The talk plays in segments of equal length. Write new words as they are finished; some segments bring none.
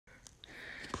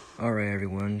Alright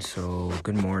everyone, so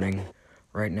good morning.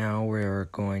 Right now we're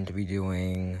going to be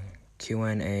doing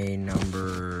QNA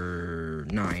number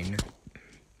 9.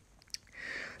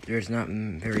 There's not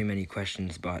very many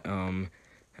questions, but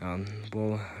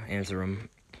we'll answer them.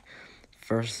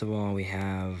 First of all, we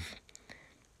have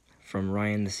from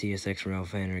Ryan, the CSX Rail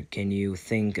fan. Can you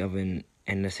think of an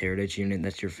NS Heritage unit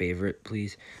that's your favorite,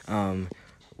 please?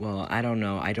 Well, I don't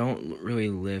know. I don't really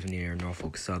live near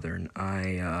Norfolk Southern.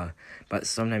 But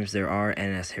sometimes there are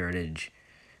NS Heritage,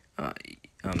 there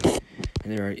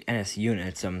are NS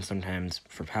units, sometimes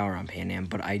for power on Pan Am.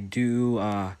 But I do,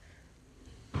 and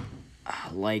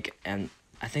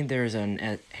I think there's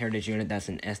an Heritage unit that's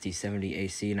an SD70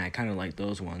 AC, and I kind of like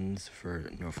those ones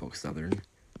for Norfolk Southern.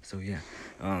 So yeah,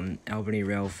 Albany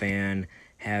Rail fan.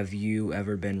 Have you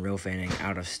ever been rail fanning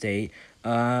out of state?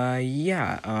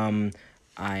 Yeah.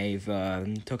 I've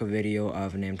took a video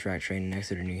of an Amtrak train in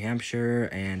Exeter, New Hampshire,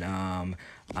 and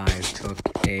I took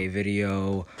a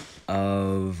video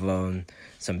of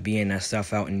some BNS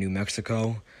stuff out in New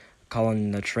Mexico.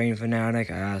 Colin the Train Fanatic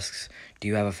asks, do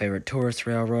you have a favorite tourist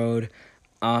railroad?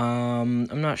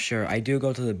 I'm not sure. I do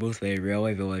go to the Boothbay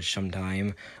Railway Village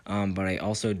sometime, but I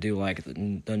also do like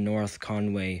the North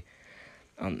Conway.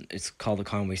 It's called the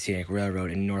Conway Scenic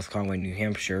Railroad in North Conway, New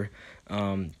Hampshire.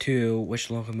 2, which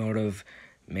locomotive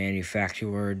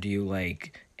manufacturer do you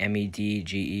like? MED,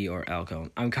 GE, or Alco?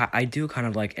 I do kind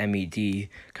of like MED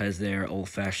because they're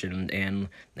old-fashioned and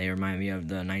they remind me of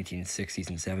the 1960s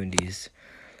and 70s.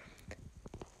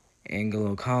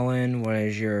 Angelo Colin, what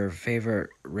is your favorite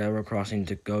railroad crossing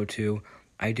to go to?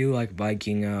 I do like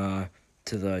biking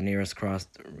to the nearest cross.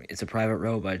 It's a private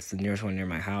road, but it's the nearest one near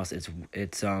my house. It's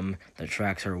the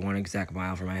tracks are 1 exact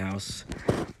mile from my house.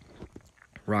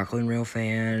 Rockland Rail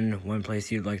fan, one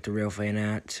place you'd like to rail fan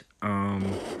at?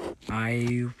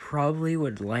 I probably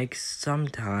would like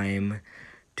sometime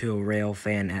to rail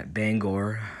fan at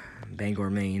Bangor,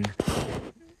 Maine.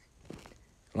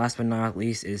 Last but not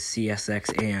least is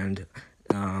CSX, and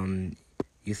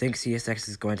you think CSX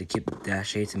is going to keep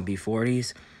Dash 8s and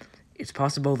B40s? It's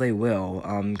possible they will,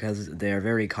 because they're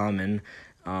very common,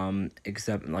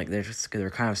 except like they're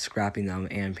kind of scrapping them,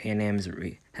 and Pan Am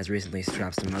has recently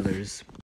scrapped some others.